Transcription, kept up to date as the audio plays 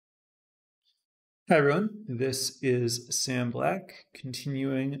Hi everyone, this is Sam Black,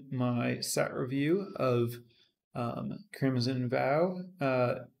 continuing my set review of Crimson Vow,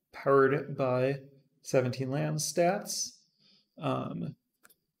 powered by 17 Lands stats.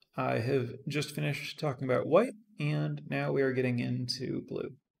 I have just finished talking about white, and now we are getting into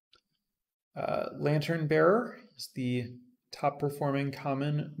blue. Lantern Bearer is the top performing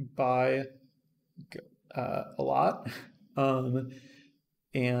common by a lot.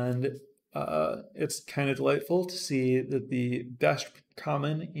 And it's kind of delightful to see that the best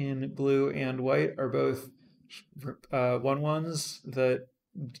common in blue and white are both 1/1s that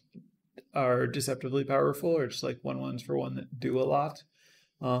are deceptively powerful, or just like 1/1s for one that do a lot.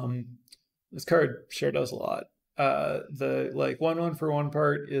 This card sure does a lot. The like 1/1 for one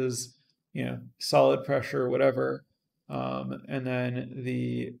part is, solid pressure, whatever. And then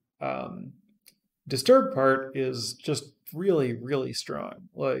the disturb part is just really, really strong.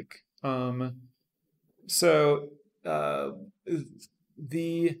 So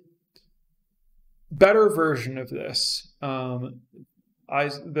the better version of this, I'm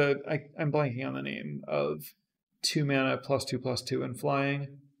blanking on the name of 2 mana +2/+2 and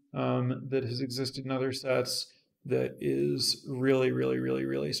flying, that has existed in other sets that is really, really, really,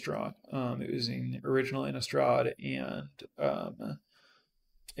 really strong. It was in original Innistrad and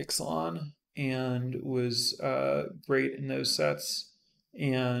Ixalan, and was great in those sets.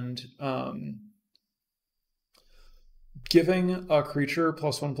 And giving a creature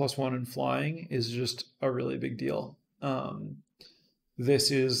 +1/+1 and flying is just a really big deal. This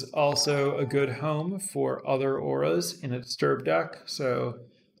is also a good home for other auras in a disturb deck. So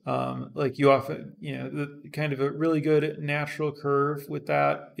you often, the kind of a really good natural curve with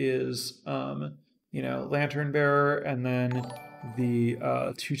that is, Lantern Bearer and then the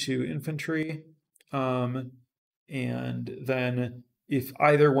 2/2 infantry. And then if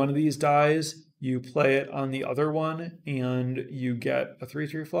either one of these dies, you play it on the other one and you get a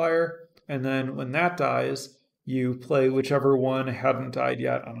 3/3 flyer. And then when that dies, you play whichever one hadn't died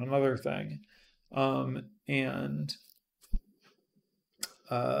yet on another thing.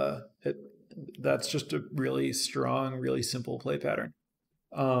 That's just a really strong, really simple play pattern.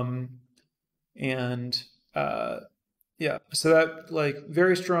 So that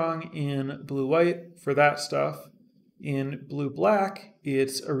very strong in blue-white for that stuff. In blue-black,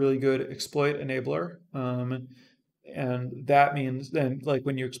 it's a really good exploit enabler. And that means then,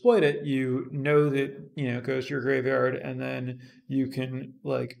 when you exploit it, you know that, it goes to your graveyard, and then you can,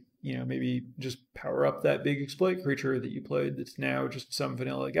 maybe just power up that big exploit creature that you played that's now just some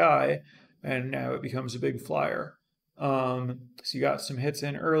vanilla guy, and now it becomes a big flyer. So you got some hits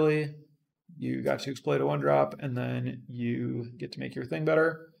in early, you got to exploit a 1-drop, and then you get to make your thing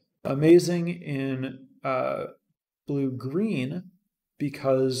better. Amazing in blue-green,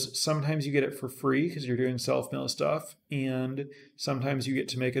 because sometimes you get it for free because you're doing self-mill stuff, and sometimes you get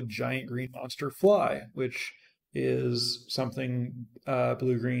to make a giant green monster fly, which is something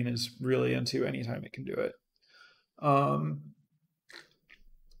blue-green is really into anytime it can do it.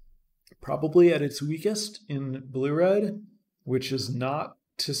 Probably at its weakest in blue-red, which is not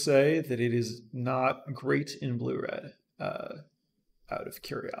to say that it is not great in blue-red. Out of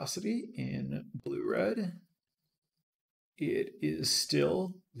curiosity, in blue-red, it is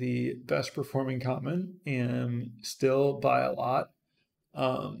still the best performing common, and still by a lot.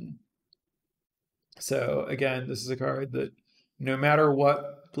 So again, this is a card that no matter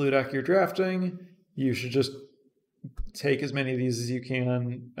what blue deck you're drafting, you should just take as many of these as you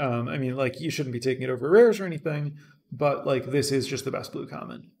can. You shouldn't be taking it over rares or anything, but this is just the best blue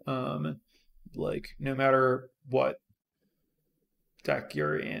common. No matter what deck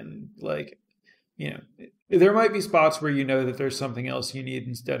you're in, there might be spots where that there's something else you need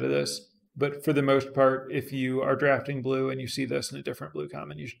instead of this, but for the most part, if you are drafting blue and you see this in a different blue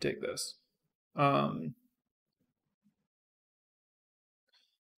common, you should take this.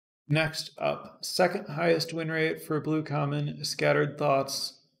 Next up, second highest win rate for blue common, Scattered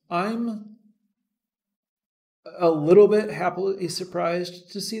Thoughts. I'm a little bit happily surprised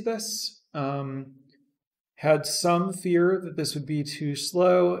to see this. Had some fear that this would be too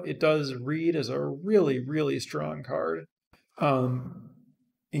slow. It does read as a really, really strong card. What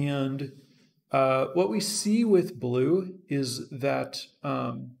we see with blue is that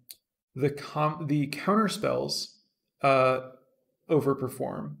the counter spells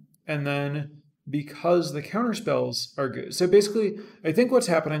overperform. And then because the counter spells are good. So basically, I think what's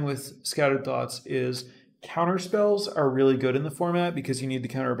happening with Scattered Thoughts is counter spells are really good in the format because you need the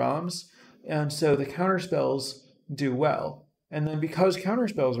counter bombs. And so the counter spells do well. And then because counter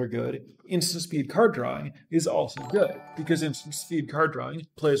spells are good, instant speed card drawing is also good because instant speed card drawing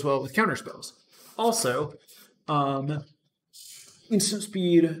plays well with counter spells. Also, instant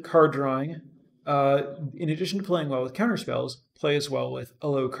speed card drawing, in addition to playing well with counterspells, plays well with a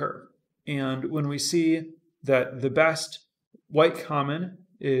low curve. And when we see that the best white common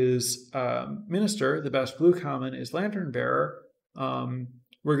is Minister, the best blue common is Lantern Bearer,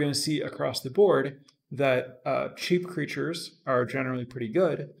 we're going to see across the board that cheap creatures are generally pretty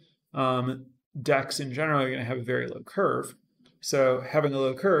good. Decks in general are going to have a very low curve. So having a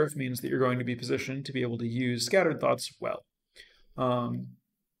low curve means that you're going to be positioned to be able to use Scattered Thoughts well.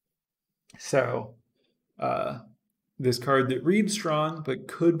 This card that reads strong but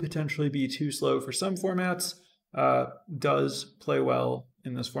could potentially be too slow for some formats does play well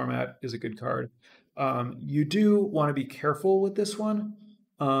in this format, is a good card. You do want to be careful with this one.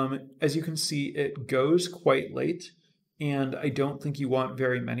 As you can see, it goes quite late, and I don't think you want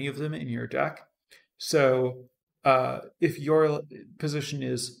very many of them in your deck. So if your position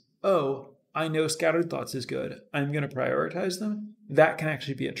is, oh, I know Scattered Thoughts is good, I'm going to prioritize them, that can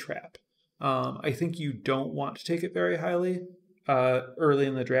actually be a trap. I think you don't want to take it very highly early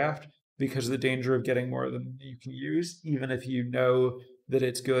in the draft because of the danger of getting more than you can use, even if you know that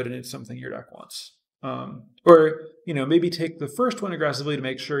it's good and it's something your deck wants. Or, maybe take the first one aggressively to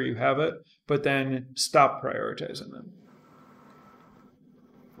make sure you have it, but then stop prioritizing them.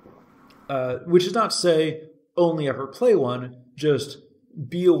 Which is not to say only ever play one, just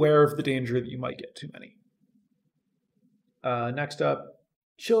be aware of the danger that you might get too many. Next up,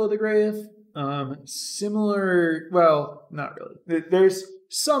 Chill of the Grave. Similar, well, not really. There's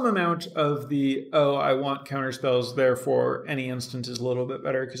some amount of the, I want counterspells, therefore any instant is a little bit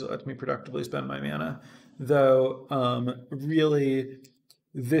better because it lets me productively spend my mana. Though, really,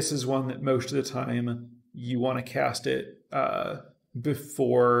 this is one that most of the time you want to cast it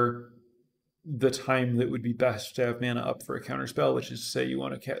before the time that would be best to have mana up for a counterspell, which is to say you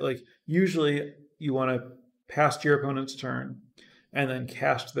want to, usually you want to pass your opponent's turn and then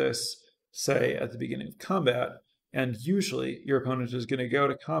cast this, say, at the beginning of combat. And usually your opponent is going to go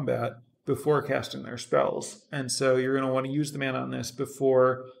to combat before casting their spells. And so you're going to want to use the mana on this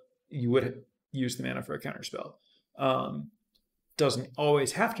before you would use the mana for a counterspell. Doesn't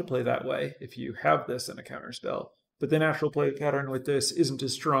always have to play that way if you have this in a counterspell. But the natural play pattern with this isn't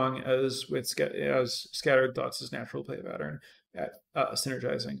as strong as with Scattered Thoughts' natural play pattern at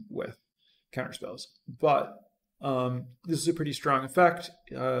synergizing with counterspells. But this is a pretty strong effect,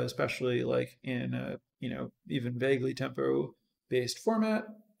 especially in a even vaguely tempo-based format,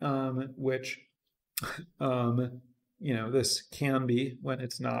 which this can be when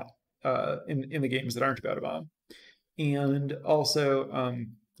it's not in the games that aren't about a bomb. And also,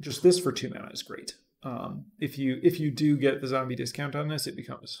 just this for 2 mana is great. If you do get the zombie discount on this, it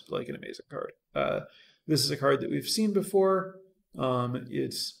becomes like an amazing card. This is a card that we've seen before.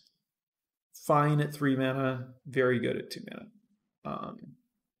 It's fine at 3 mana, very good at 2 mana.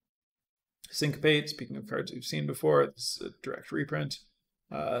 Syncopate, speaking of cards we've seen before, this is a direct reprint.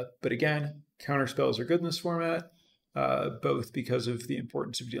 But again, counterspells are good in this format, both because of the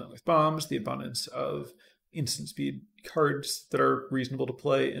importance of dealing with bombs, the abundance of instant speed cards that are reasonable to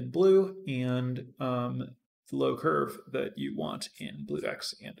play in blue, and the low curve that you want in blue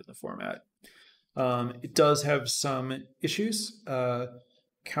decks and in the format. It does have some issues.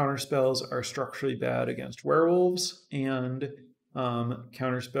 Counterspells are structurally bad against werewolves, and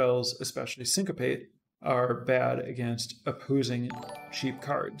counterspells, especially Syncopate, are bad against opposing cheap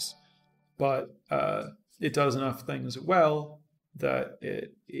cards. But it does enough things well that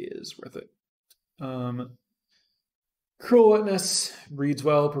it is worth it. Cruel Witness reads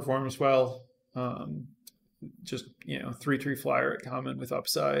well, performs well. Just 3/3 flyer at common with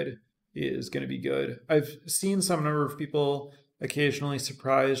upside is going to be good. I've seen some number of people occasionally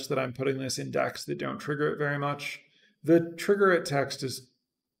surprised that I'm putting this in decks that don't trigger it very much. The trigger it text is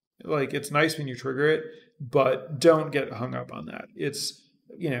it's nice when you trigger it, but don't get hung up on that. It's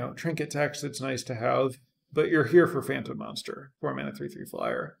trinket text that's nice to have, but you're here for Phantom Monster, 4 mana 3/3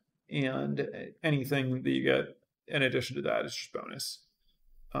 flyer, and anything that you get in addition to that is just bonus.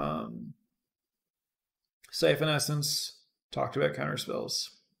 Siphon Essence, talked about counterspells.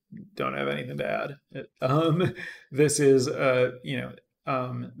 Don't have anything to add. This is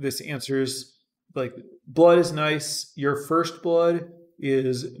this answers blood is nice. Your first blood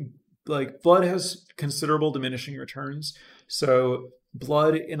is blood has considerable diminishing returns. So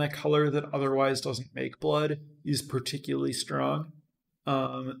blood in a color that otherwise doesn't make blood is particularly strong.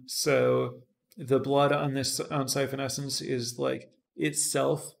 So the blood on Siphon Essence is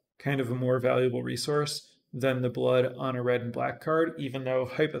itself kind of a more valuable resource than the blood on a red and black card, even though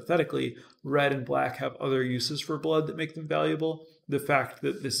hypothetically red and black have other uses for blood that make them valuable. the fact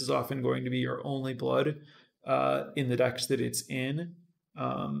that this is often going to be your only blood in the decks that it's in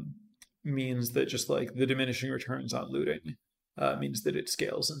means that just like the diminishing returns on looting means that it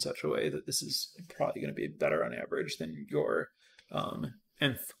scales in such a way that this is probably going to be better on average than your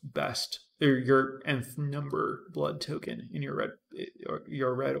nth best or your nth number blood token in your red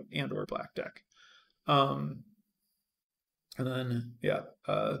and or black deck. And then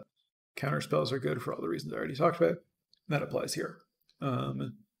counter spells are good for all the reasons I already talked about. That applies here.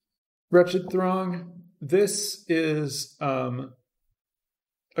 Wretched Throng. This is a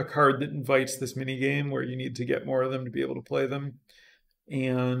card that invites this mini game where you need to get more of them to be able to play them,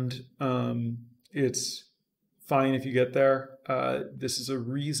 and it's fine if you get there. This is a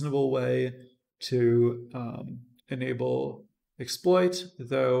reasonable way to enable exploit,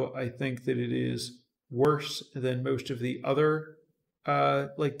 though I think that it is worse than most of the other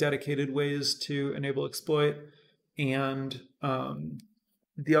like dedicated ways to enable exploit. And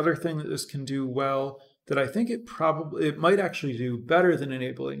the other thing that this can do well, that I think it might actually do better than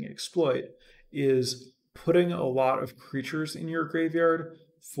enabling exploit, is putting a lot of creatures in your graveyard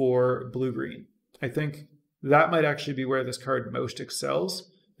for blue-green. I think that might actually be where this card most excels,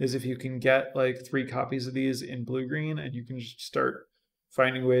 is if you can get like 3 copies of these in blue-green and you can just start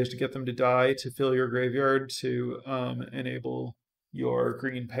finding ways to get them to die to fill your graveyard to enable your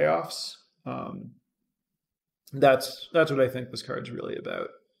green payoffs. That's what I think this card's really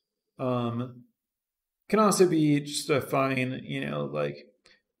about. Can also be just a fine, like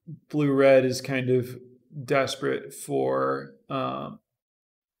blue-red is kind of desperate for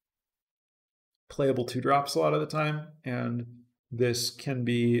playable 2-drops a lot of the time, and this can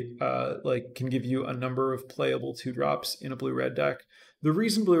be can give you a number of playable 2-drops in a blue-red deck. The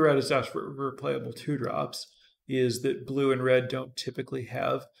reason blue-red is desperate for playable 2-drops is that blue and red don't typically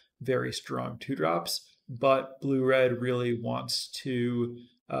have very strong 2-drops, but blue-red really wants to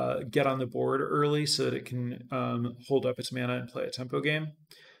get on the board early so that it can hold up its mana and play a tempo game.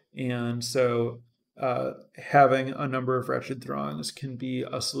 And so having a number of Wretched Throngs can be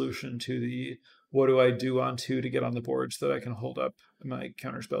a solution to the what do I do on 2 to get on the board so that I can hold up my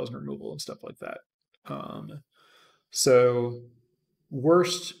counter spells and removal and stuff like that. So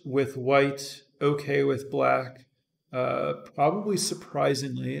worst with white, okay with black, probably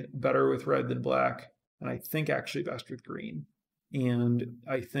surprisingly better with red than black, and I think actually best with green. And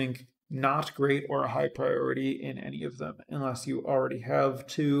I think not great or a high priority in any of them, unless you already have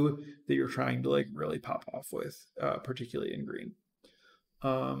 2 that you're trying to like really pop off with, particularly in green.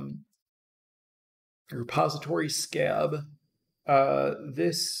 Repository Scab.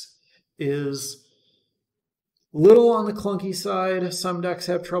 This is little on the clunky side. Some decks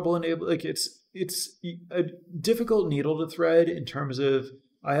have trouble enabling. Like it's a difficult needle to thread in terms of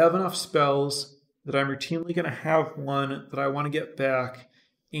I have enough spells that I'm routinely going to have one that I want to get back,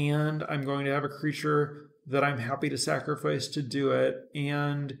 and I'm going to have a creature that I'm happy to sacrifice to do it.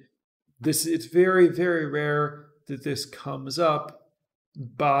 And it's very, very rare that this comes up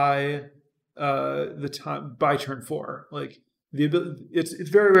by turn 4. Like it's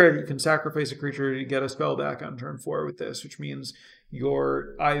very rare that you can sacrifice a creature to get a spell back on turn 4 with this, which means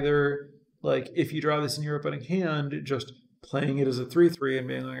you're either like, if you draw this in your opening hand, just playing it as a 3/3 and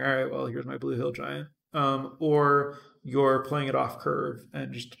being like, all right, well, here's my Blue Hill Giant. Or you're playing it off curve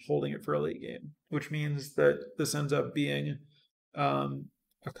and just holding it for a late game, which means that this ends up being a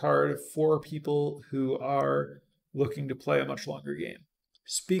card for people who are looking to play a much longer game.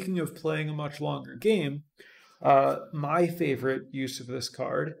 Speaking of playing a much longer game, my favorite use of this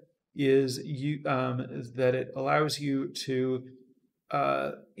card is that it allows you to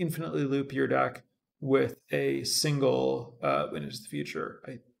infinitely loop your deck with a single Witness the Future,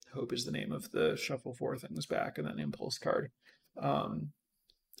 I hope is the name of the Shuffle 4 things back, and then Impulse card,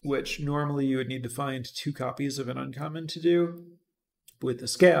 which normally you would need to find 2 copies of an uncommon to do. With the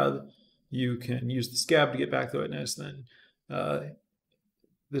Scab, you can use the Scab to get back the Witness, then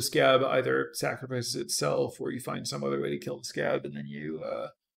the Scab either sacrifices itself or you find some other way to kill the Scab, and then you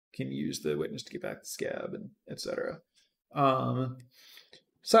can use the Witness to get back the Scab, and etc.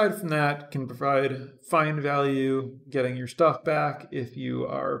 Aside from that, can provide fine value getting your stuff back if you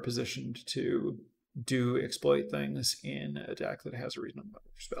are positioned to do exploit things in a deck that has a reasonable number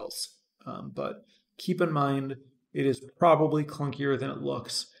of spells. But keep in mind, it is probably clunkier than it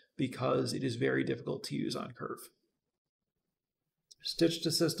looks because it is very difficult to use on curve. Stitched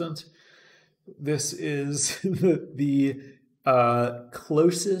Assistant. This is the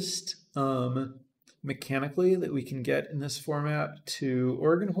closest mechanically that we can get in this format to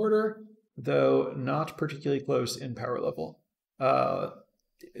Organ Hoarder, though not particularly close in power level.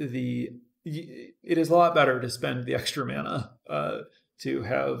 The it is a lot better to spend the extra mana to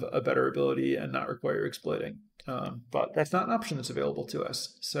have a better ability and not require exploiting. But that's not an option that's available to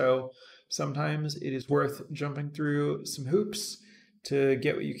us. So sometimes it is worth jumping through some hoops to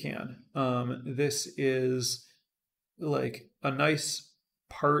get what you can. This is like a nice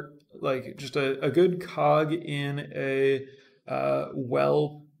part, like just a good cog in a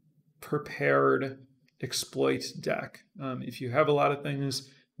well prepared exploit deck. If you have a lot of things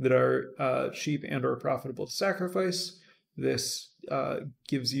that are cheap and or profitable to sacrifice, this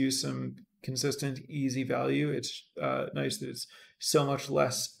gives you some consistent, easy value. It's nice that it's so much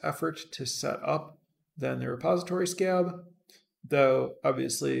less effort to set up than the repository scab, though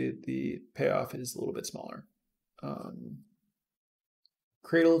obviously the payoff is a little bit smaller.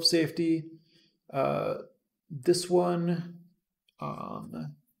 Cradle of Safety. This one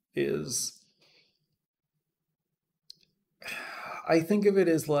is, I think of it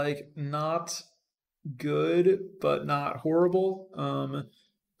as like not good, but not horrible.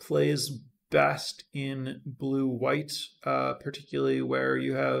 Plays best in blue-white, particularly where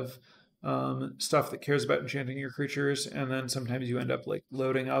you have stuff that cares about enchanting your creatures, and then sometimes you end up like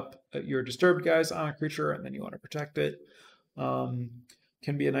loading up your disturbed guys on a creature, and then you want to protect it.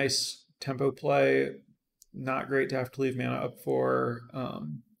 Can be a nice tempo play. Not great to have to leave mana up for.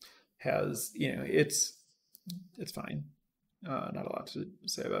 Has, it's fine. Not a lot to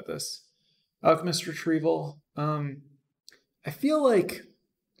say about this. Alchemist Retrieval. I feel like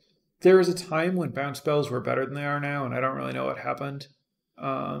there was a time when bounce spells were better than they are now, and I don't really know what happened.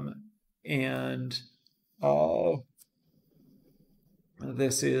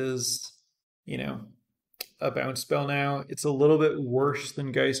 This is, a bounce spell now. It's a little bit worse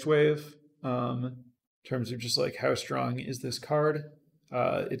than Geistwave in terms of just like how strong is this card.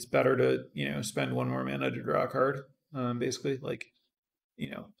 It's better to, spend one more mana to draw a card. Basically, like,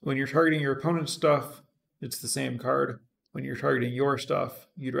 when you're targeting your opponent's stuff, it's the same card. When you're targeting your stuff,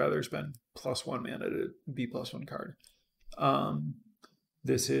 you'd rather spend +1 mana to be +1 card.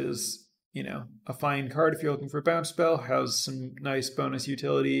 This is, a fine card if you're looking for a bounce spell. Has some nice bonus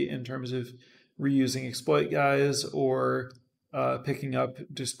utility in terms of reusing exploit guys or picking up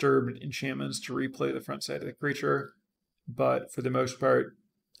disturbed enchantments to replay the front side of the creature. But for the most part,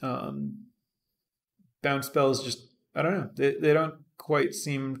 bounce spells just, I don't know, they don't quite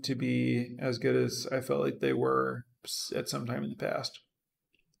seem to be as good as I felt like they were at some time in the past.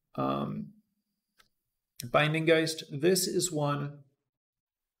 Binding Geist. This is one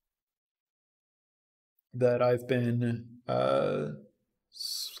that I've been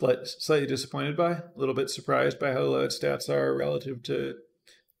slightly disappointed by, a little bit surprised by how low its stats are relative to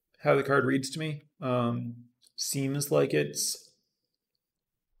how the card reads to me. Seems like it's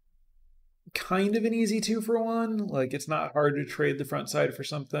kind of an easy 2-for-1. Like, it's not hard to trade the front side for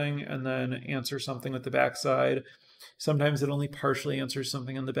something and then answer something with the back side. Sometimes it only partially answers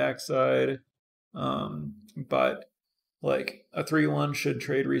something on the back side. But like a 3-1 should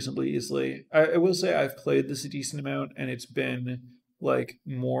trade reasonably easily. I will say I've played this a decent amount and it's been like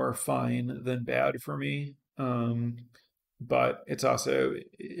more fine than bad for me. But it's also,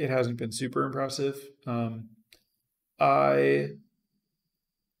 it hasn't been super impressive. I'm a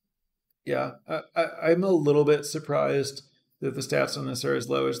little bit surprised that the stats on this are as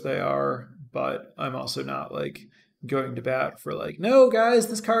low as they are, but I'm also not like going to bat for like, no guys,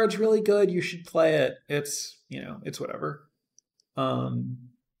 this card's really good, you should play it. It's, it's whatever. Steelclad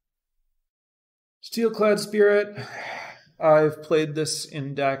Spirit. I've played this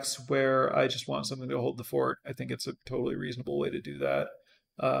in decks where I just want something to hold the fort. I think it's a totally reasonable way to do that.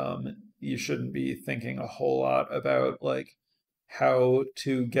 You shouldn't be thinking a whole lot about like how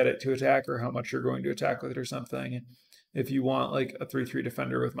to get it to attack or how much you're going to attack with it or something. If you want like a 3/3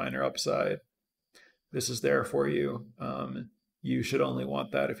 defender with minor upside, this is there for you. You should only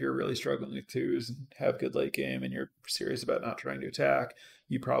want that if you're really struggling with twos and have good late game and you're serious about not trying to attack.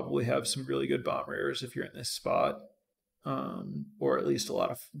 You probably have some really good bomb rares if you're in this spot, or at least a lot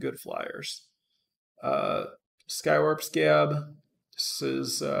of good flyers. Skywarp Scab. This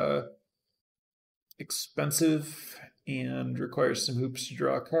is expensive and requires some hoops to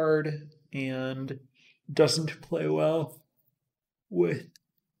draw a card and doesn't play well with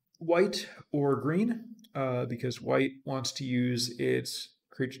white or green, because white wants to use its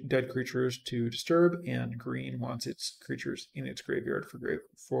dead creatures to disturb, and green wants its creatures in its graveyard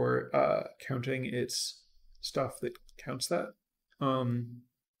for counting its stuff that counts that.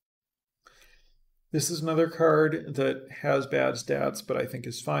 This is another card that has bad stats, but I think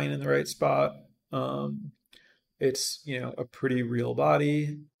is fine in the right spot. It's, a pretty real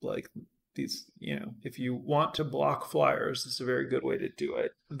body. Like, these, if you want to block flyers, it's a very good way to do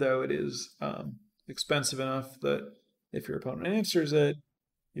it, though it is expensive enough that if your opponent answers it,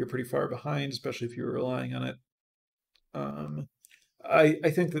 you're pretty far behind, especially if you're relying on it.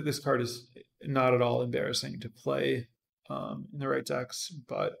 I think that this card is not at all embarrassing to play in the right decks,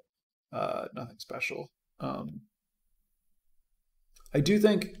 but nothing special. I do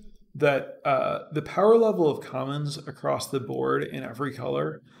think that the power level of commons across the board in every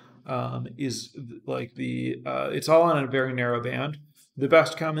color is like it's all on a very narrow band. The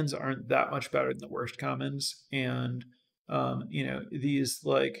best commons aren't that much better than the worst commons, and these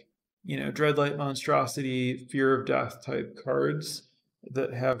Dreadlight Monstrosity, Fear of Death type cards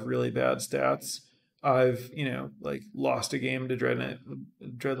that have really bad stats. I've lost a game to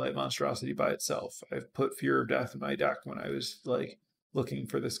Dreadlight Monstrosity by itself. I've put Fear of Death in my deck when I was looking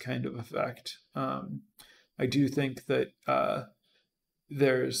for this kind of effect. I do think that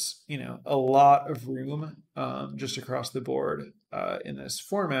there's a lot of room just across the board in this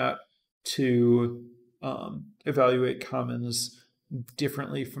format to evaluate commons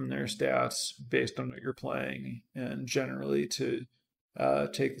differently from their stats based on what you're playing, and generally to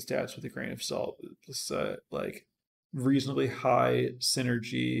take the stats with a grain of salt. This reasonably high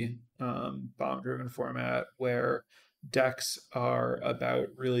synergy bomb-driven format where decks are about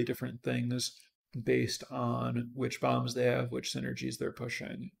really different things based on which bombs they have, which synergies they're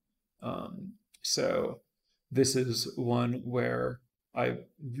pushing. So this is one where I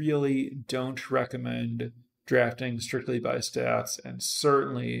really don't recommend drafting strictly by stats, and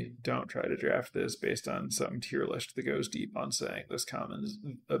certainly don't try to draft this based on some tier list that goes deep on saying this common's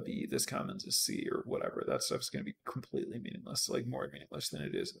a B, this common's a C, or whatever. That stuff's going to be completely meaningless, more meaningless than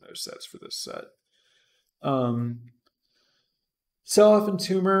it is in those sets for this set. Sell-Off and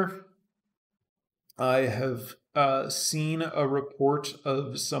Tumor. I have seen a report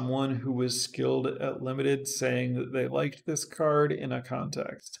of someone who was skilled at Limited saying that they liked this card in a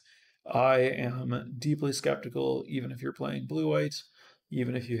context. I am deeply skeptical, even if you're playing blue-white,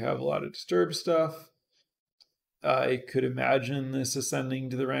 even if you have a lot of Disturb stuff. I could imagine this ascending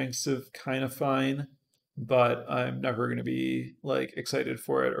to the ranks of kind of fine, but I'm never going to be excited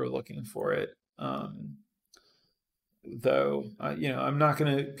for it or looking for it. Though, I'm not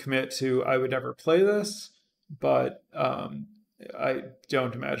going to commit to I would never play this, but I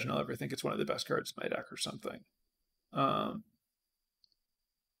don't imagine I'll ever think it's one of the best cards in my deck or something.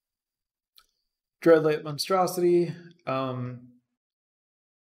 Dreadlight Monstrosity.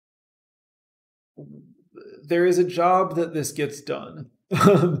 There is a job that this gets done.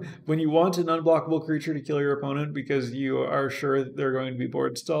 When you want an unblockable creature to kill your opponent because you are sure that they're going to be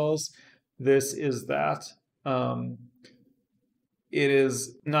board stalls, this is that. It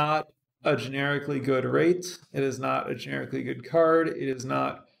is not a generically good rate. It is not a generically good card. It is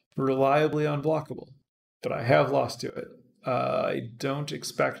not reliably unblockable, but I have lost to it. I don't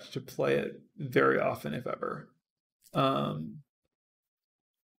expect to play it very often, if ever.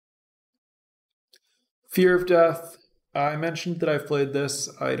 Fear of Death. I mentioned that I've played this.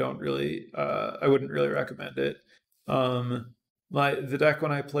 I wouldn't really recommend it. The deck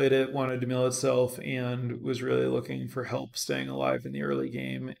when I played it wanted to mill itself and was really looking for help staying alive in the early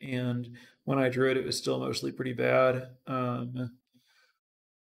game. And when I drew it, it was still mostly pretty bad.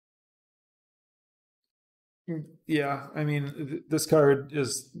 Yeah, I mean, this card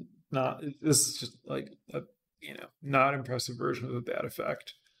is not. This is just a not impressive version of a bad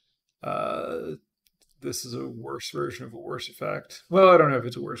effect. This is a worse version of a worse effect. Well, I don't know if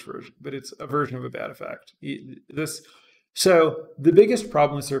it's a worse version, but it's a version of a bad effect. So the biggest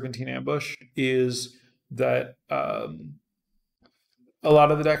problem with Serpentine Ambush is that a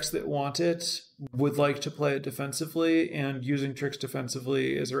lot of the decks that want it would like to play it defensively, and using tricks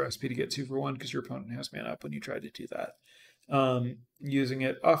defensively is a recipe to get 2 for 1 because your opponent has mana up when you try to do that. Using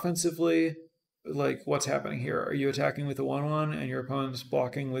it offensively, what's happening here? Are you attacking with a 1/1 and your opponent's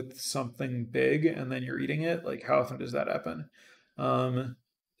blocking with something big and then you're eating it? How often does that happen?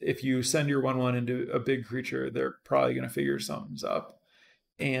 If you send your 1/1 into a big creature, they're probably going to figure something's up.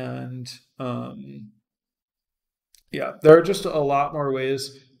 And yeah, there are just a lot more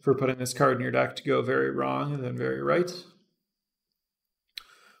ways for putting this card in your deck to go very wrong than very right.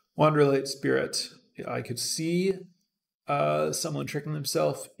 Wanderlight Spirit. I could see someone tricking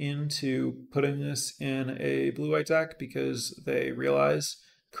themselves into putting this in a blue-white deck because they realize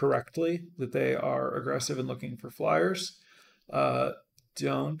correctly that they are aggressive and looking for flyers.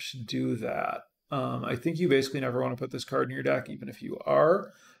 Don't do that. I think you basically never want to put this card in your deck, even if you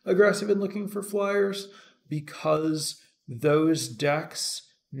are aggressive and looking for flyers, because those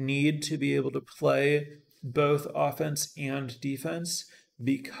decks need to be able to play both offense and defense,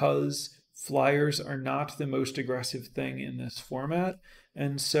 because flyers are not the most aggressive thing in this format.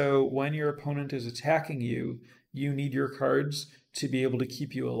 And so when your opponent is attacking you, you need your cards to be able to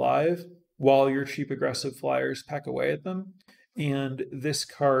keep you alive while your cheap aggressive flyers peck away at them. And this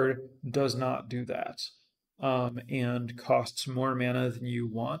card does not do that, and costs more mana than you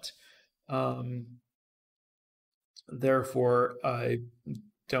want. Therefore, I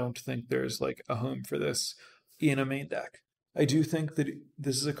don't think there's like a home for this in a main deck. I do think that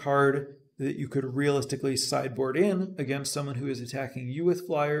this is a card that you could realistically sideboard in against someone who is attacking you with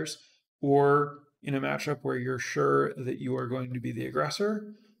flyers, or in a matchup where you're sure that you are going to be the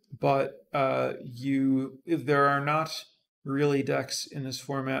aggressor. But there are not really decks in this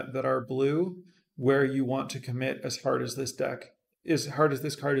format that are blue where you want to commit as hard as this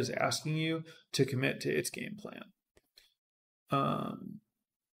card is asking you to commit to its game plan.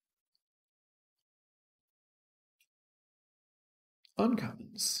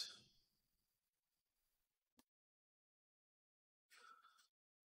 Uncommons.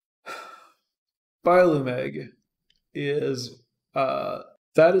 Biolumeg is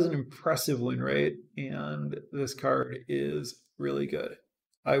that is an impressive win rate, and this card is really good.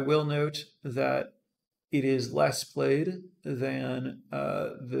 I will note that it is less played than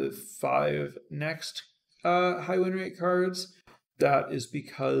the 5 next high win rate cards. That is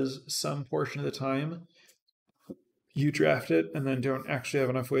because some portion of the time you draft it and then don't actually have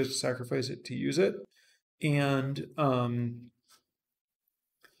enough ways to sacrifice it to use it. And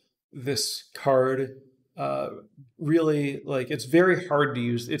this card really, like, it's very hard to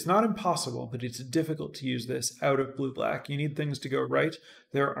use. It's not impossible, but it's difficult to use this out of blue-black. You need things to go right.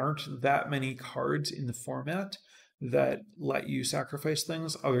 There aren't that many cards in the format that let you sacrifice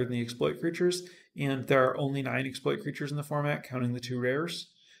things other than the exploit creatures, and there are only 9 exploit creatures in the format, counting the 2 rares,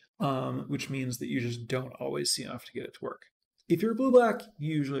 which means that you just don't always see enough to get it to work. If you're blue-black,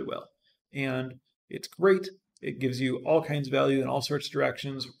 you usually will, and it's great. It gives you all kinds of value in all sorts of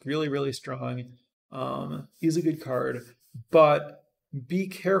directions, really, really strong. Is a good card, but be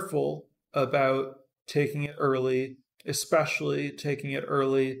careful about taking it early, especially taking it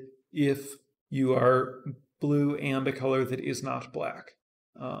early if you are blue and a color that is not black.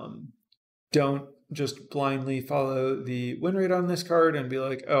 Don't just blindly follow the win rate on this card and be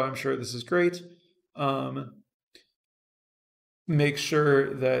like, oh, I'm sure this is great. Make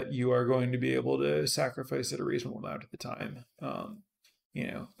sure that you are going to be able to sacrifice it a reasonable amount of the time.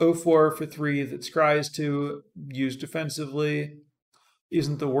 04 for 3 that scries to use defensively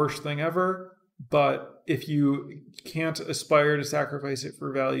isn't the worst thing ever, but if you can't aspire to sacrifice it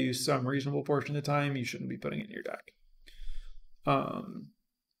for value some reasonable portion of the time, you shouldn't be putting it in your deck.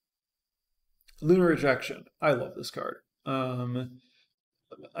 Lunar Rejection. I love this card.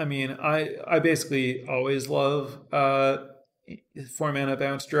 I mean, I basically always love 4-mana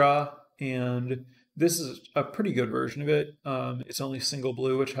bounce draw, and this is a pretty good version of it. It's only single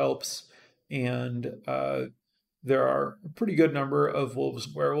blue, which helps, and there are a pretty good number of wolves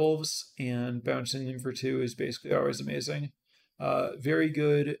and werewolves, and bouncing them for 2 is basically always amazing. Very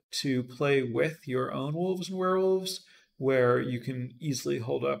good to play with your own wolves and werewolves, where you can easily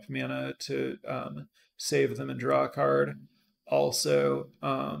hold up mana to save them and draw a card. Also,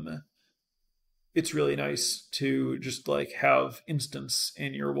 it's really nice to just like have instants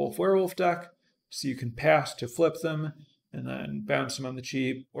in your wolf werewolf deck, so you can pass to flip them and then bounce them on the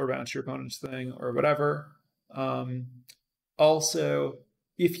cheap or bounce your opponent's thing or whatever. Also,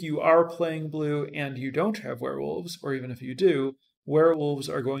 if you are playing blue and you don't have werewolves, or even if you do, werewolves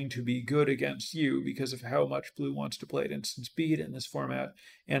are going to be good against you because of how much blue wants to play at instant speed in this format.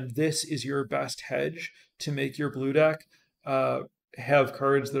 And this is your best hedge to make your blue deck have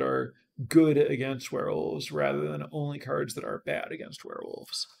cards that are good against werewolves rather than only cards that are bad against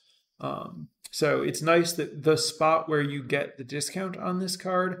werewolves. So it's nice that the spot where you get the discount on this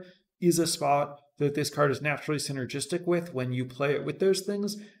card is a spot that this card is naturally synergistic with when you play it with those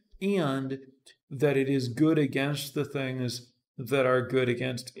things, and that it is good against the things that are good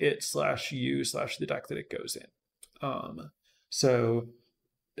against it /you/the deck that it goes in. So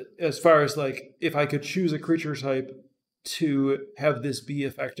as far as like, if I could choose a creature type to have this be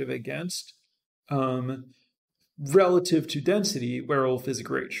effective against, relative to density, werewolf is a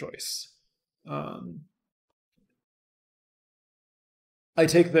great choice. I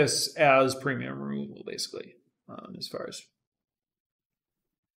take this as premium removal, basically, as far as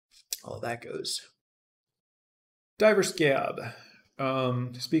all that goes. Diver's Gab.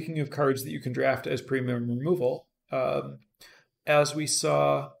 Speaking of cards that you can draft as premium removal, as we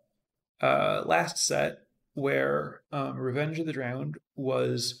saw last set, where Revenge of the Drowned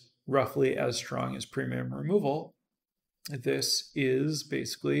was roughly as strong as premium removal, this is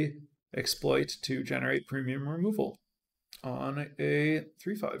basically exploit to generate premium removal on a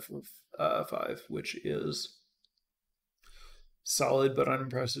 3/5, which is solid but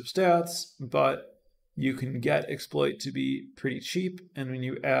unimpressive stats, but you can get exploit to be pretty cheap, and when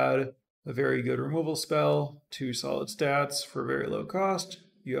you add a very good removal spell to solid stats for very low cost,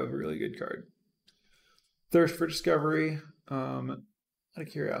 you have a really good card. Thirst for Discovery. Out of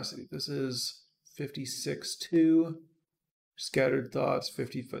curiosity, this is 56-2. Scattered Thoughts,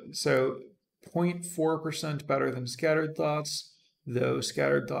 50 foot. So 0.4% better than Scattered Thoughts, though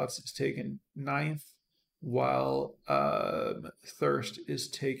Scattered Thoughts is taken 9th, while Thirst is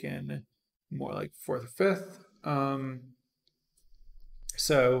taken more like 4th or 5th.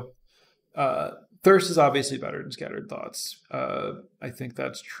 Thirst is obviously better than Scattered Thoughts. I think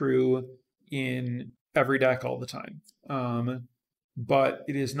that's true in every deck all the time. But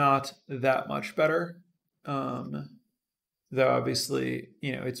it is not that much better. Though obviously,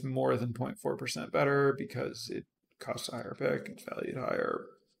 it's more than 0.4% better because it costs a higher pick, it's valued higher,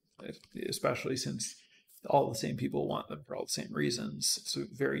 especially since all the same people want them for all the same reasons. It's a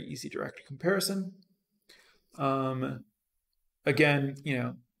very easy direct comparison. Again,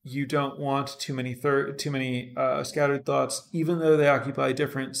 you don't want too many Scattered Thoughts, even though they occupy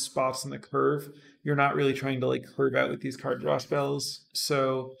different spots in the curve. You're not really trying to curve out with these card draw spells.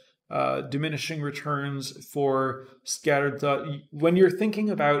 So diminishing returns for Scattered Thought. When you're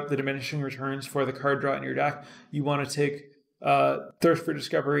thinking about the diminishing returns for the card draw in your deck, you want to take Thirst for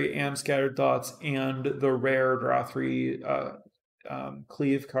Discovery and Scattered Thoughts and the rare draw 3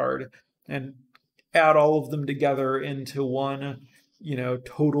 Cleave card and add all of them together into one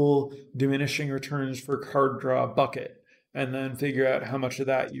total diminishing returns for card draw bucket, and then figure out how much of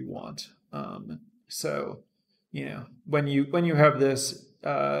that you want. When you have this,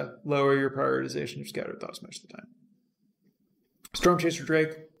 lower your prioritization of Scattered Thoughts most of the time. Stormchaser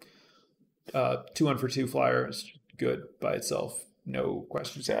Drake, 2/1 for 2 flyer is good by itself. No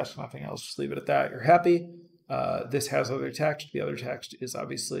questions asked, nothing else. Just leave it at that. You're happy. This has other text. The other text is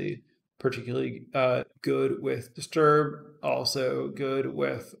obviously particularly good with Disturb, also good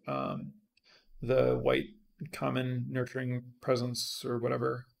with the white common Nurturing Presence or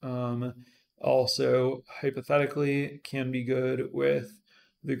whatever. Also, hypothetically, can be good with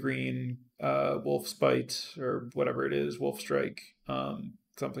the green Wolf's Bite or whatever it is, Wolf Strike,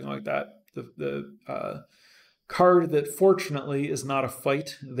 something like that. The card that fortunately is not a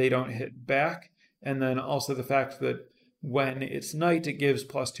fight, they don't hit back. And then also the fact that when it's night, it gives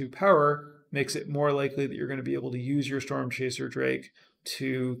 +2 power, makes it more likely that you're going to be able to use your Stormchaser Drake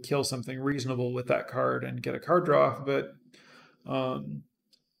to kill something reasonable with that card and get a card draw off of it.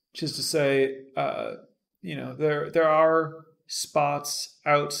 Just to say, there are spots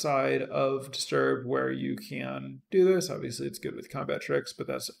outside of Disturb where you can do this. Obviously, it's good with combat tricks, but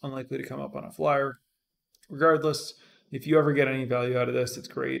that's unlikely to come up on a flyer. Regardless, if you ever get any value out of this, it's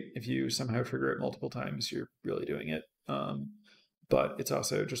great. If you somehow trigger it multiple times, you're really doing it. But it's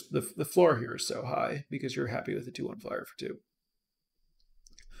also just the floor here is so high because you're happy with the 2/1 flyer for 2.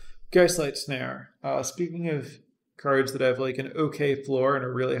 Geistlight Snare. Speaking of cards that have an okay floor and a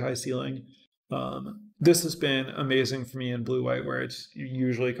really high ceiling, this has been amazing for me in blue-white, where it's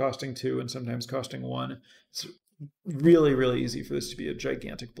usually costing 2 and sometimes costing 1. It's really, really easy for this to be a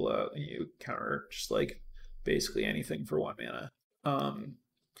gigantic blowout. You counter just basically anything for 1 mana.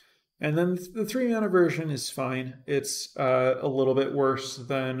 And then the 3 mana version is fine. It's a little bit worse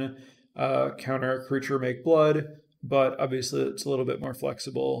than counter Creature Make Blood, but obviously it's a little bit more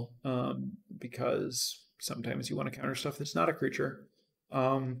flexible because sometimes you want to counter stuff that's not a creature.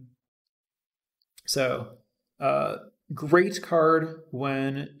 Great card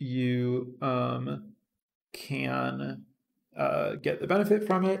when you can get the benefit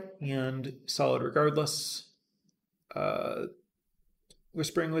from it, and solid regardless.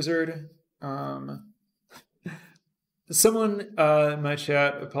 Whispering Wizard. Someone in my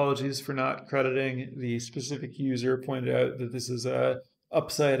chat, apologies for not crediting the specific user, pointed out that this is a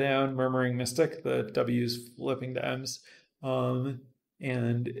upside down Murmuring Mystic. The W's flipping to M's.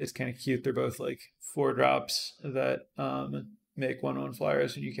 And it's kind of cute. They're both 4 drops that make 1/1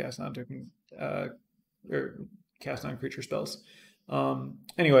 flyers when you cast cast on creature spells.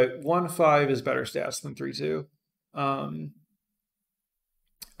 Anyway, 1/5 is better stats than 3/2.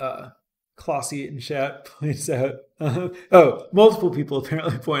 Klossy in chat points out. Multiple people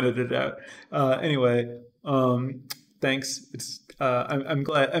apparently pointed it out. Anyway, thanks. It's I'm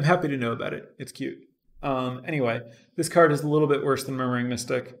glad. I'm happy to know about it. It's cute. Anyway, this card is a little bit worse than Murmuring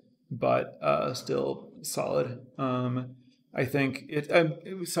Mystic, but still solid. I think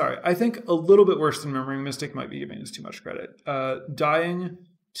I think a little bit worse than Murmuring Mystic might be giving this too much credit. Dying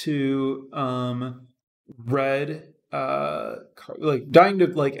to red, like dying to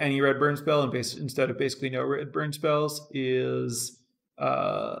like any red burn spell and instead of basically no red burn spells is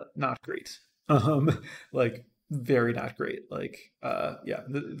not great. Like very not great. Like yeah,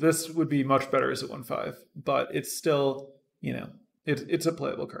 this would be much better as a 1/5, but it's still, you know, it's a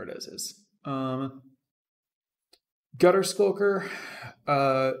playable card as is. Gutter Skulker,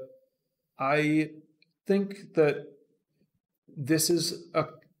 I think that this is a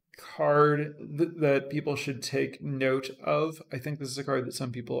card that people should take note of. I think this is a card that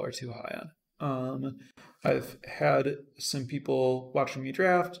some people are too high on. I've had some people watching me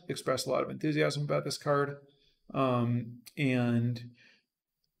draft express a lot of enthusiasm about this card. And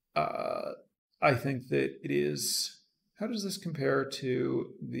I think that it is, how does this compare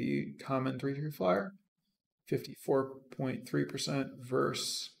to the common 3/3 flyer? 54.3%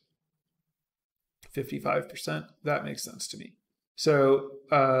 versus 55%. That makes sense to me. So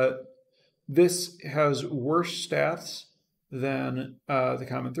this has worse stats than the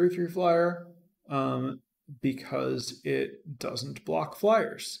common 3/3 flyer because it doesn't block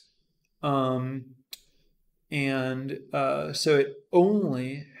flyers. And so it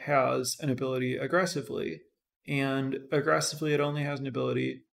only has an ability aggressively, and aggressively it only has an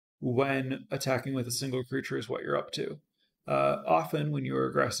ability when attacking with a single creature is what you're up to. Often when you're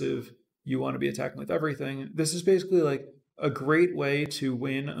aggressive, you want to be attacking with everything. This is basically like a great way to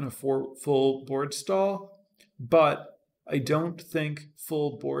win on a full board stall, but I don't think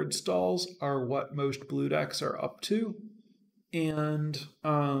full board stalls are what most blue decks are up to. And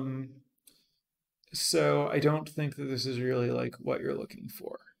so I don't think that this is really like what you're looking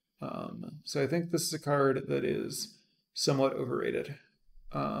for. So I think this is a card that is somewhat overrated.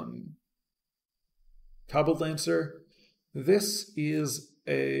 Cobbled Lancer. This is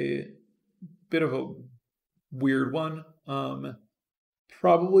a bit of a weird one.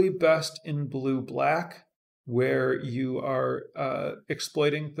 Probably best in blue-black, where you are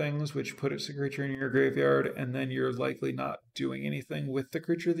exploiting things which put a creature in your graveyard, and then you're likely not doing anything with the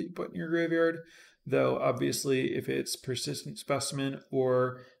creature that you put in your graveyard. Though, obviously, if it's Persistent Specimen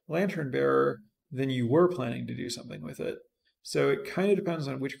or Lantern Bearer, then you were planning to do something with it. So it kind of depends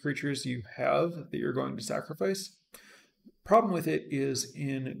on which creatures you have that you're going to sacrifice. Problem with it is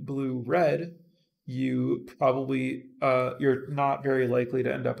in blue-red, you probably, you're not very likely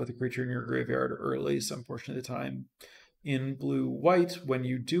to end up with a creature in your graveyard early some portion of the time. In blue-white, when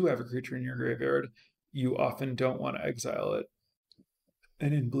you do have a creature in your graveyard, you often don't want to exile it.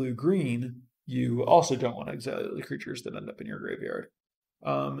 And in blue-green, you also don't want to exile the creatures that end up in your graveyard.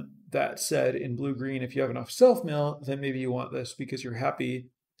 That said, in blue-green, if you have enough self-mill, then maybe you want this because you're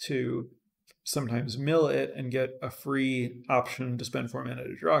happy to sometimes mill it and get a free option to spend 4 mana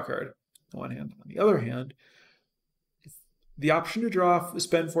to draw a card. On one hand. On the other hand, the option to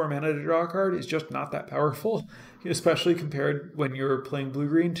spend 4 mana to draw a card is just not that powerful, especially compared when you're playing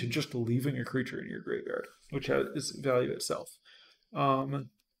blue-green to just leaving a creature in your graveyard, which is value itself.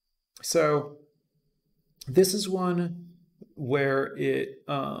 So this is one where it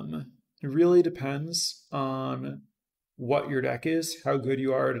really depends on what your deck is, how good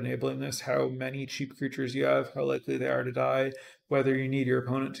you are at enabling this, how many cheap creatures you have, how likely they are to die, whether you need your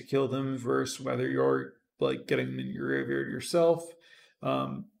opponent to kill them versus whether you're like getting them in your graveyard yourself.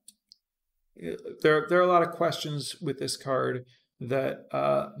 There are a lot of questions with this card that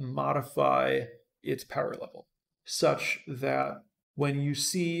modify its power level, such that when you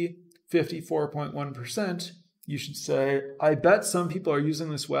see 54.1%, you should say, I bet some people are using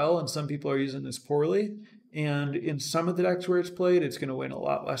this well and some people are using this poorly. And in some of the decks where it's played, it's going to win a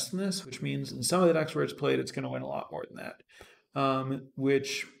lot less than this, which means in some of the decks where it's played, it's going to win a lot more than that.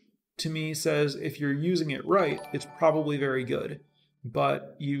 Which to me says if you're using it right, it's probably very good.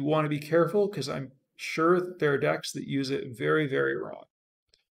 But you want to be careful because I'm sure that there are decks that use it very, very wrong.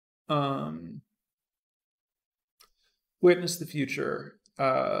 Witness the Future.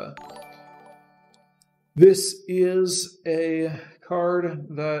 This is a card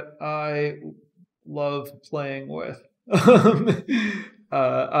that I love playing with.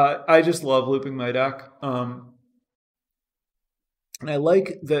 I just love looping my deck. And I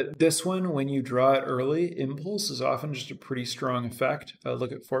like that this one, when you draw it early, Impulse is often just a pretty strong effect.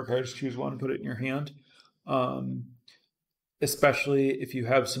 Look at 4 cards, choose one, put it in your hand. Especially if you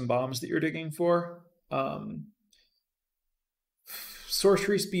have some bombs that you're digging for.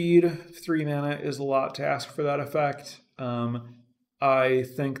 Sorcery Speed, 3 mana is a lot to ask for that effect. I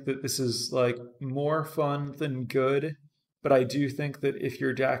think that this is like more fun than good, but I do think that if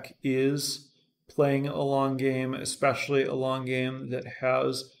your deck is playing a long game, especially a long game that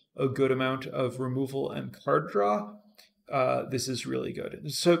has a good amount of removal and card draw, this is really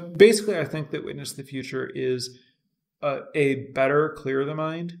good. So basically, I think that Witness the Future is a better Clear the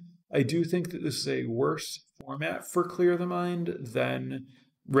Mind. I do think that this is a worse format for Clear the Mind than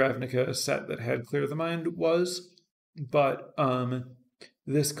Ravnica, a set that had Clear the Mind, was. But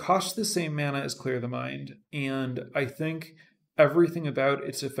this costs the same mana as Clear the Mind, and I think everything about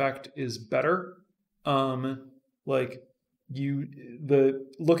its effect is better. Like the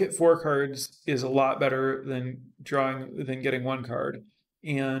look at 4 cards is a lot better than getting 1 card.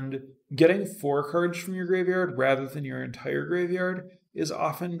 And getting 4 cards from your graveyard rather than your entire graveyard is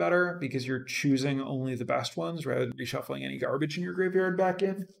often better because you're choosing only the best ones rather than reshuffling any garbage in your graveyard back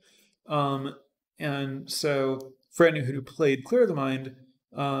in. And so for anyone who played Clear the Mind,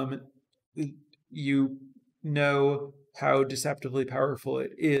 you know how deceptively powerful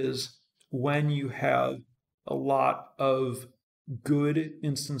it is when you have a lot of good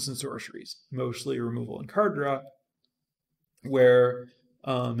instants and sorceries, mostly removal and card draw, where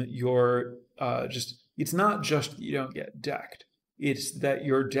you're it's not just that you don't get decked, it's that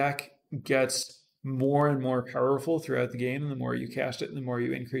your deck gets more and more powerful throughout the game, and the more you cast it, the more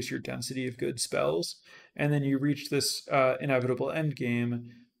you increase your density of good spells, and then you reach this inevitable end game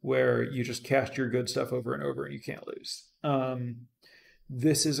where you just cast your good stuff over and over and you can't lose.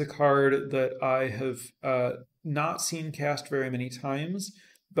 This is a card that I have not seen cast very many times,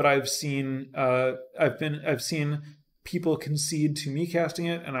 but I've seen people concede to me casting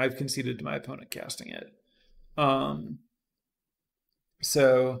it, and I've conceded to my opponent casting it.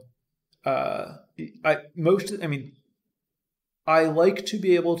 I like to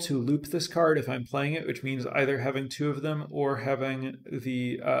be able to loop this card if I'm playing it, which means either having 2 of them or having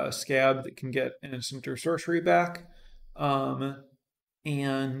the Scab that can get an instant or sorcery back.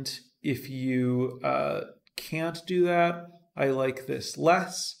 And if you can't do that, I like this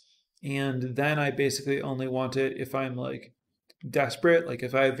less. And then I basically only want it if I'm like desperate, like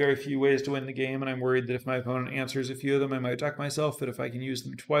if I have very few ways to win the game and I'm worried that if my opponent answers a few of them, I might deck myself, but if I can use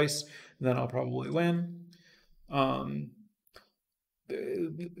them twice, then I'll probably win.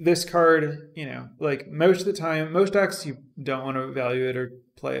 This card, like most of the time, most decks you don't want to evaluate or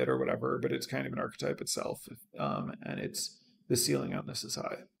play it or whatever, but it's kind of an archetype itself, and the ceiling on this is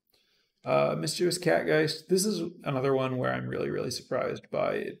high. Mischievous Catgeist, this is another one where I'm really, really surprised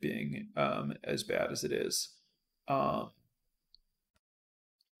by it being as bad as it is.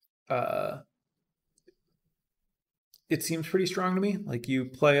 It seems pretty strong to me. Like, you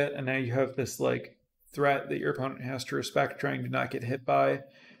play it and now you have this like threat that your opponent has to respect, trying to not get hit by,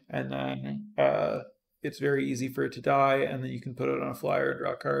 and then it's very easy for it to die, and then you can put it on a flyer,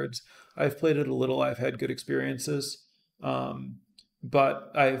 draw cards. I've played it a little, I've had good experiences,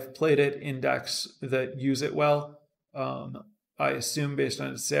 but I've played it in decks that use it well. I assume based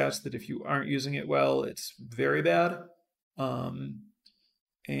on its stats that if you aren't using it well, it's very bad.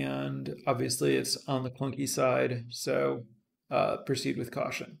 And obviously it's on the clunky side, so proceed with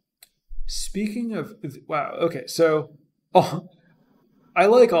caution. Speaking of, wow, okay, so I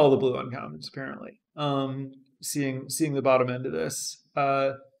like all the blue uncommons, apparently. Seeing the bottom end of this.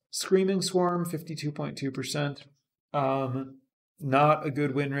 Screaming Swarm, 52.2%. Not a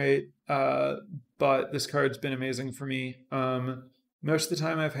good win rate, but this card's been amazing for me. Most of the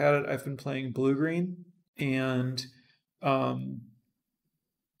time I've had it, I've been playing blue-green, and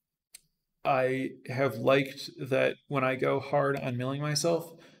I have liked that when I go hard on milling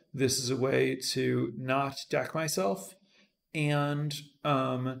myself, this is a way to not deck myself. And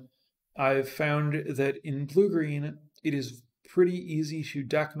I've found that in blue-green, it is pretty easy to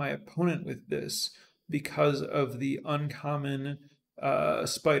deck my opponent with this because of the uncommon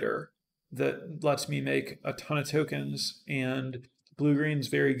spider that lets me make a ton of tokens, and blue-green's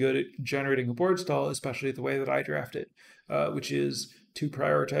very good at generating a board stall, especially the way that I draft it, which is to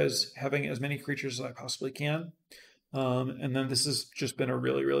prioritize having as many creatures as I possibly can. And then this has just been a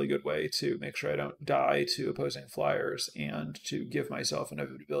really, really good way to make sure I don't die to opposing flyers, and to give myself enough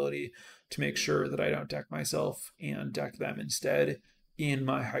ability to make sure that I don't deck myself and deck them instead in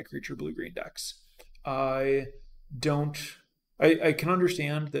my high creature blue-green decks. I can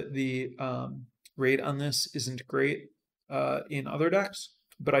understand that the rate on this isn't great in other decks,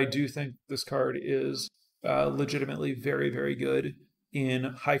 but I do think this card is legitimately very, very good in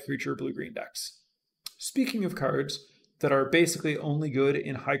high creature blue-green decks. Speaking of cards that are basically only good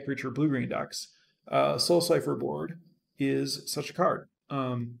in high creature blue-green decks, Soul Cipher Board is such a card.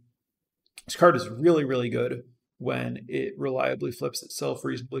 This card is really, really good when it reliably flips itself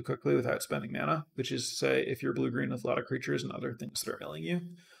reasonably quickly without spending mana, which is to say if you're blue-green with a lot of creatures and other things that are milling you.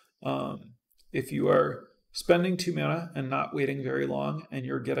 If you are spending 2 mana and not waiting very long, and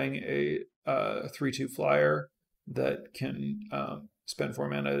you're getting a 3/2 flyer that can spend 4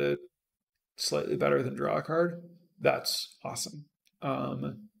 mana to slightly better than draw a card, that's awesome.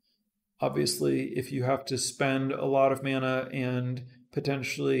 Obviously, if you have to spend a lot of mana and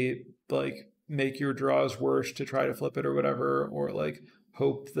potentially like make your draws worse to try to flip it or whatever, or like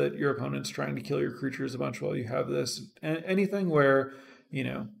hope that your opponent's trying to kill your creatures a bunch while you have this, anything where, you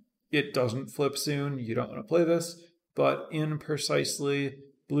know, it doesn't flip soon, you don't want to play this. But in precisely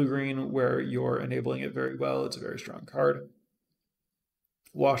blue-green, where you're enabling it very well, it's a very strong card.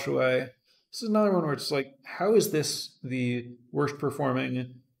 Wash Away. This is another one where it's like, how is this the worst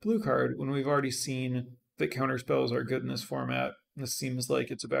performing blue card when we've already seen that counterspells are good in this format? This seems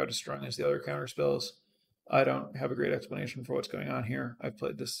like it's about as strong as the other counterspells. I don't have a great explanation for what's going on here. I've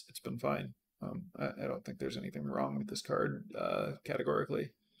played this, it's been fine. I don't think there's anything wrong with this card categorically.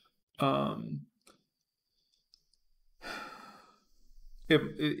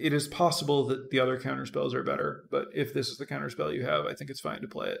 It is possible that the other counterspells are better, but if this is the counterspell you have, I think it's fine to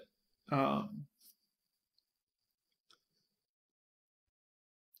play it.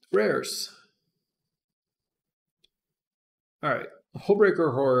 Rares. All right,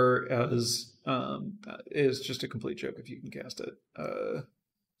 Hullbreaker Horror is just a complete joke if you can cast it.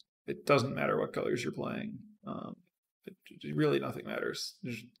 It doesn't matter what colors you're playing. Really, nothing matters.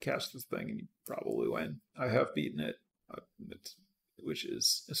 Just cast this thing and you probably win. I have beaten it, which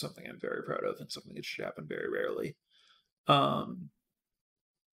is something I'm very proud of and something that should happen very rarely.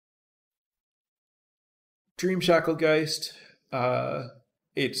 Dream Shacklegeist.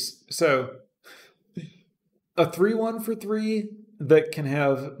 It's so a 3/1 for 3 that can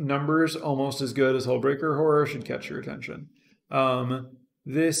have numbers almost as good as Hullbreaker Horror should catch your attention.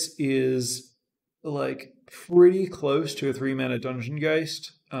 This is like pretty close to a 3-mana Dungeon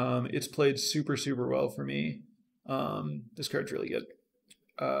Geist. It's played super, super well for me. This card's really good.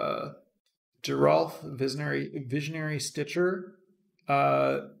 Geralf, Visionary Stitcher.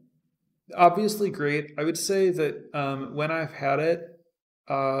 Obviously great. I would say that when I've had it,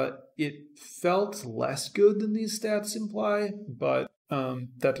 it felt less good than these stats imply, but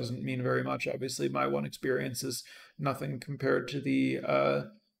that doesn't mean very much. Obviously, my one experience is nothing compared to the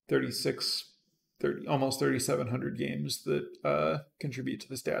almost 3,700 games that contribute to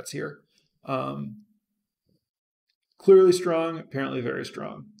the stats here. Clearly strong, apparently very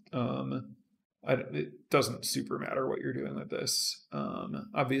strong. It doesn't super matter what you're doing with this.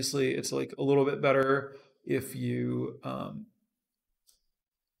 Obviously, it's like a little bit better if you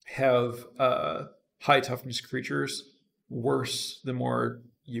have high toughness creatures. Worse the more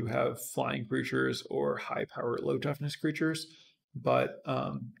you have flying creatures or high power, low toughness creatures. But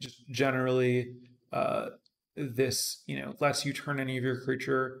just generally, this lets you turn any of your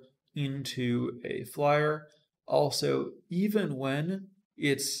creature into a flyer. Also, even when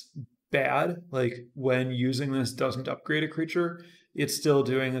it's bad, like when using this doesn't upgrade a creature, it's still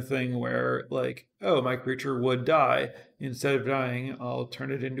doing a thing where like, oh, my creature would die. Instead of dying, I'll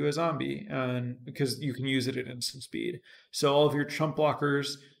turn it into a zombie, and because you can use it at instant speed. So all of your chump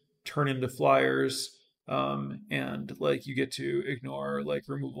blockers turn into flyers, and like you get to ignore like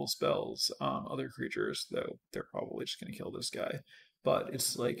removal spells on other creatures, though they're probably just going to kill this guy. But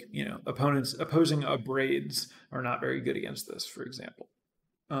it's like, opponents opposing Abrades are not very good against this, for example.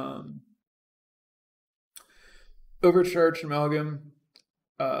 Overcharged Amalgam.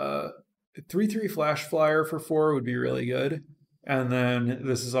 3/3 Flash Flyer for 4 would be really good. And then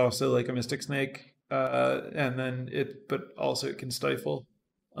this is also like a Mystic Snake. And then but also it can stifle.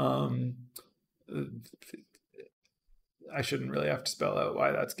 I shouldn't really have to spell out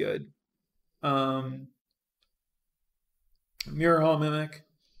why that's good. Mirrorhall Mimic.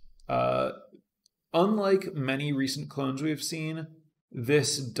 Unlike many recent clones we've seen,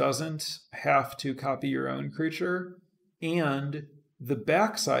 this doesn't have to copy your own creature, and the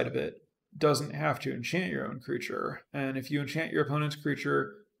backside of it doesn't have to enchant your own creature. And if you enchant your opponent's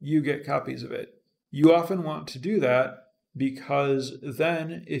creature, you get copies of it. You often want to do that because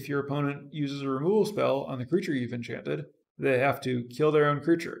then if your opponent uses a removal spell on the creature you've enchanted, they have to kill their own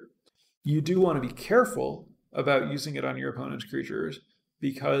creature. You do want to be careful about using it on your opponent's creatures,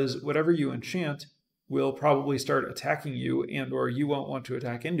 because whatever you enchant will probably start attacking you, and or you won't want to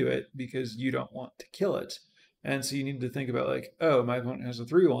attack into it because you don't want to kill it. And so you need to think about like, oh, my opponent has a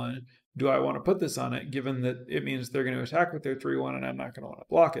 3/1. Do I want to put this on it, given that it means they're going to attack with their 3/1 and I'm not going to want to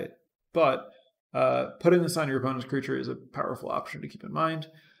block it? But putting this on your opponent's creature is a powerful option to keep in mind.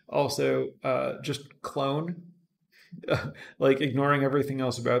 Also, just clone. Like ignoring everything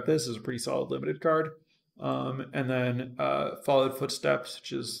else about this is a pretty solid limited card. And then Followed Footsteps,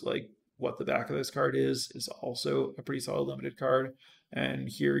 which is like what the back of this card is also a pretty solid limited card. And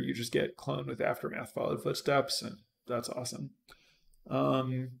here you just get clone with Aftermath followed footsteps, and that's awesome.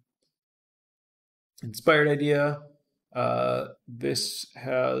 Inspired Idea. This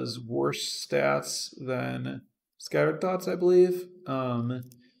has worse stats than Scattered Thoughts, I believe.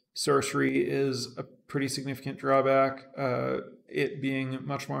 Sorcery is a pretty significant drawback. It being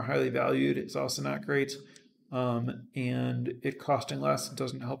much more highly valued is also not great. And it costing less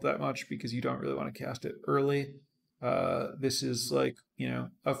doesn't help that much because you don't really want to cast it early. This is like,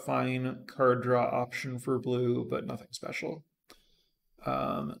 a fine card draw option for blue, but nothing special.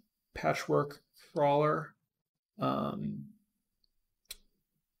 Patchwork Crawler.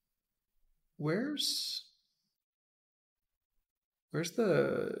 Where's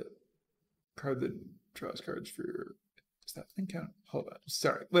the card that draws cards for? Does that thing count? Hold on.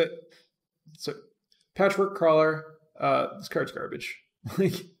 Sorry. Wait. So, Patchwork Crawler. This card's garbage.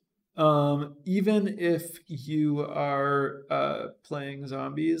 Even if you are playing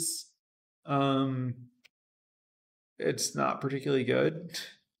zombies, it's not particularly good.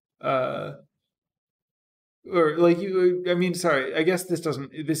 Or like sorry, I guess this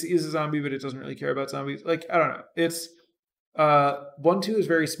is a zombie, but it doesn't really care about zombies. Like, I don't know. It's 1/2 is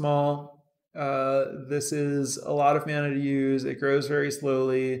very small. This is a lot of mana to use. It grows very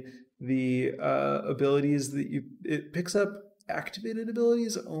slowly. The abilities it picks up activated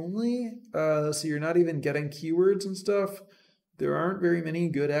abilities only. So you're not even getting keywords and stuff. There aren't very many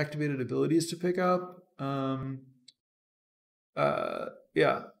good activated abilities to pick up.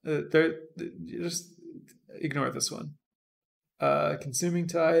 Just ignore this one. Consuming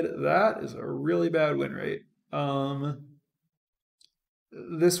Tide, that is a really bad win rate.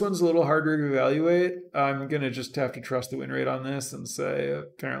 This one's a little harder to evaluate. I'm going to just have to trust the win rate on this and say,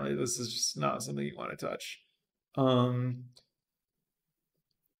 apparently this is just not something you want to touch.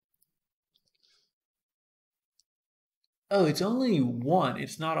 Oh, it's only one.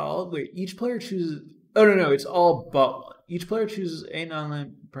 It's not all. Wait, each player chooses... Oh, no, it's all but one. Each player chooses a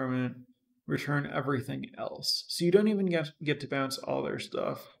non-land permanent, return everything else. So you don't even get to bounce all their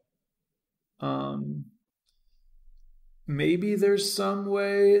stuff. Maybe there's some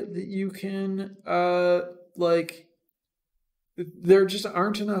way that you can, there just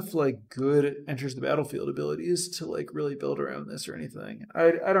aren't enough, good enters the battlefield abilities to, really build around this or anything.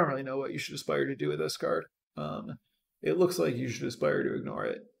 I don't really know what you should aspire to do with this card. It looks like you should aspire to ignore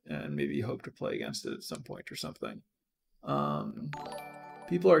it and maybe hope to play against it at some point or something.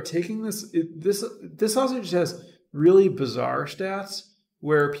 People are taking this also just has really bizarre stats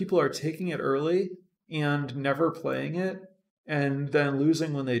where people are taking it early and never playing it and then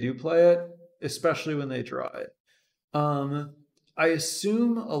losing when they do play it, especially when they draw it. I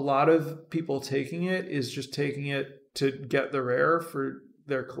assume a lot of people taking it is just taking it to get the rare for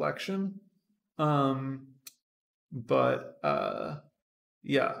their collection.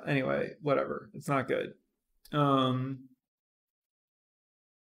 Yeah, anyway, whatever. It's not good.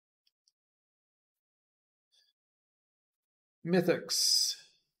 Mythics.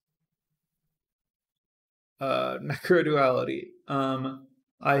 Necroduality.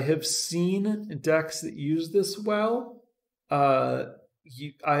 I have seen decks that use this well. I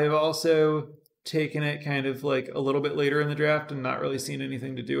have also taken it kind of a little bit later in the draft and not really seen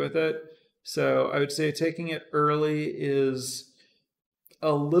anything to do with it. So I would say taking it early is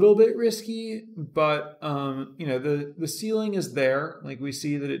a little bit risky, but the ceiling is there. We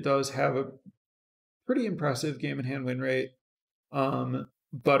see that it does have a pretty impressive game in hand win rate.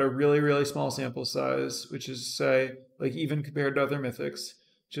 But a really, really small sample size, which is to say, even compared to other mythics,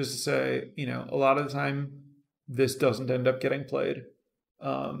 just to say, a lot of the time this doesn't end up getting played.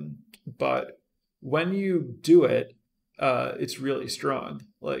 But when you do it, it's really strong.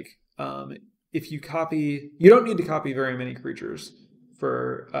 If you copy, you don't need to copy very many creatures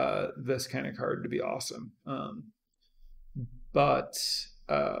for this kind of card to be awesome. It's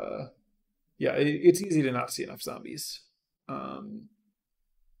easy to not see enough zombies.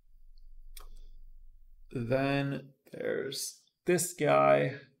 Then there's this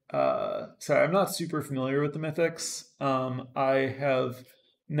guy. Sorry, I'm not super familiar with the mythics. I have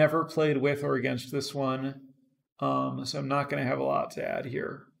never played with or against this one, so I'm not going to have a lot to add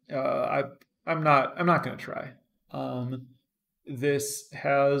here. I'm not going to try. This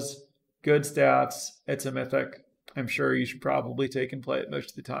has good stats. It's a mythic. I'm sure you should probably take and play it most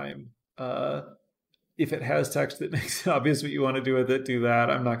of the time. If it has text that makes it obvious what you want to do with it, do that.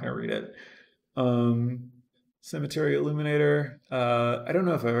 I'm not going to read it. Cemetery Illuminator. I don't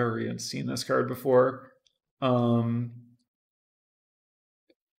know if I've ever even seen this card before. I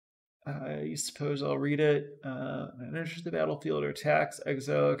suppose I'll read it. Enters the battlefield or attacks,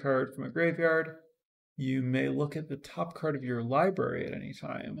 exile a card from a graveyard. you may look at the top card of your library at any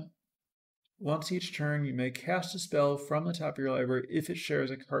time. Once each turn, you may cast a spell from the top of your library if it shares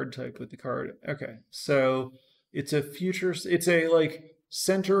a card type with the card. Okay, so it's a future, it's a like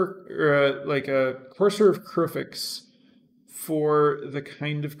center, like a Courser of Crucifix for the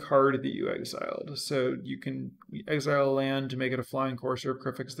kind of card that you exiled. So you can exile a land to make it a flying Courser of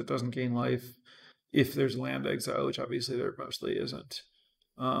Crucifix that doesn't gain life if there's land exile, which obviously there mostly isn't.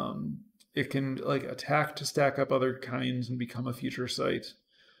 It can like attack to stack up other kinds and become a future sight.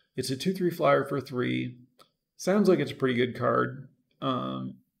 It's a 2/3 flyer for 3. Sounds like it's a pretty good card.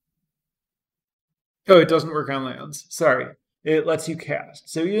 Oh, it doesn't work on lands. Sorry. It lets you cast.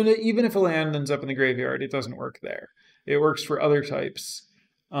 So even if a land ends up in the graveyard, it doesn't work there. It works for other types.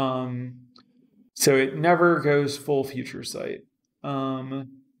 So it never goes full future sight.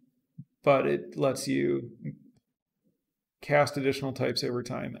 But it lets you cast additional types over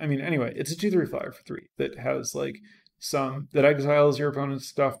time. I mean, anyway, it's a 2/3 flyer for 3 that has like some that exiles your opponent's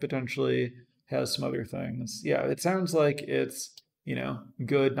stuff, potentially has some other things. Yeah, it sounds like it's, you know,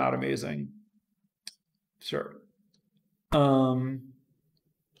 good, not amazing. Sure. All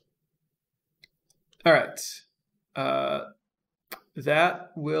right.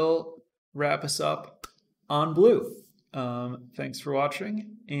 That will wrap us up on blue. Thanks for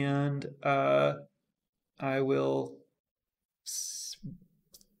watching, and I will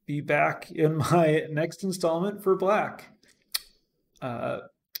be back in my next installment for black.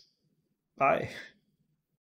 Bye.